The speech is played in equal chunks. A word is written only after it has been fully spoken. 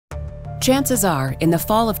Chances are, in the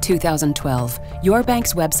fall of 2012, your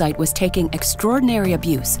bank's website was taking extraordinary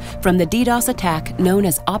abuse from the DDoS attack known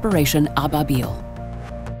as Operation Ababil.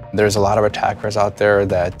 There's a lot of attackers out there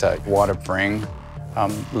that want to bring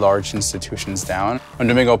large institutions down. I'm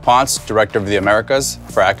Domingo Ponce, Director of the Americas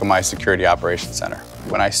for Akamai Security Operations Center.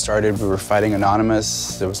 When I started, we were fighting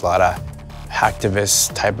anonymous. There was a lot of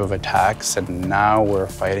hacktivist type of attacks, and now we're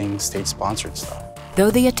fighting state-sponsored stuff. Though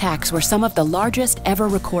the attacks were some of the largest ever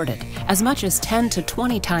recorded, as much as 10 to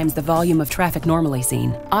 20 times the volume of traffic normally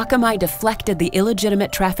seen, Akamai deflected the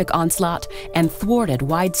illegitimate traffic onslaught and thwarted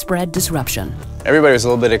widespread disruption. Everybody was a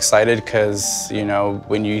little bit excited because, you know,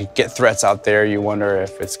 when you get threats out there, you wonder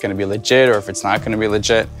if it's going to be legit or if it's not going to be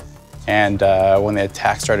legit. And when the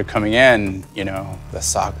attacks started coming in, you know, the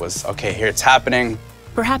SOC was, okay, here it's happening.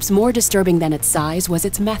 Perhaps more disturbing than its size was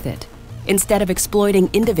its method. Instead of exploiting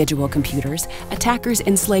individual computers, attackers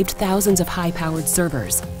enslaved thousands of high-powered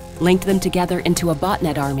servers, linked them together into a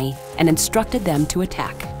botnet army, and instructed them to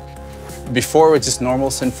attack. Before, it was just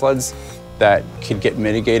normal SYN floods that could get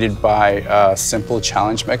mitigated by a simple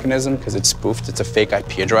challenge mechanism because it's spoofed, it's a fake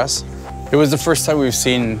IP address. It was the first time we've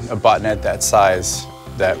seen a botnet that size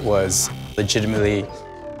that was legitimately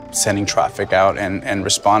sending traffic out and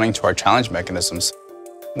responding to our challenge mechanisms.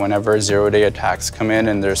 Whenever zero-day attacks come in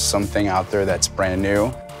and there's something out there that's brand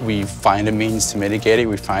new, we find a means to mitigate it,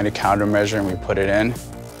 we find a countermeasure and we put it in.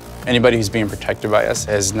 Anybody who's being protected by us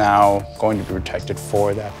is now going to be protected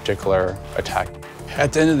for that particular attack.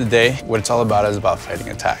 At the end of the day, what it's all about is about fighting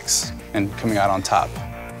attacks and coming out on top,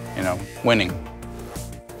 you know, winning.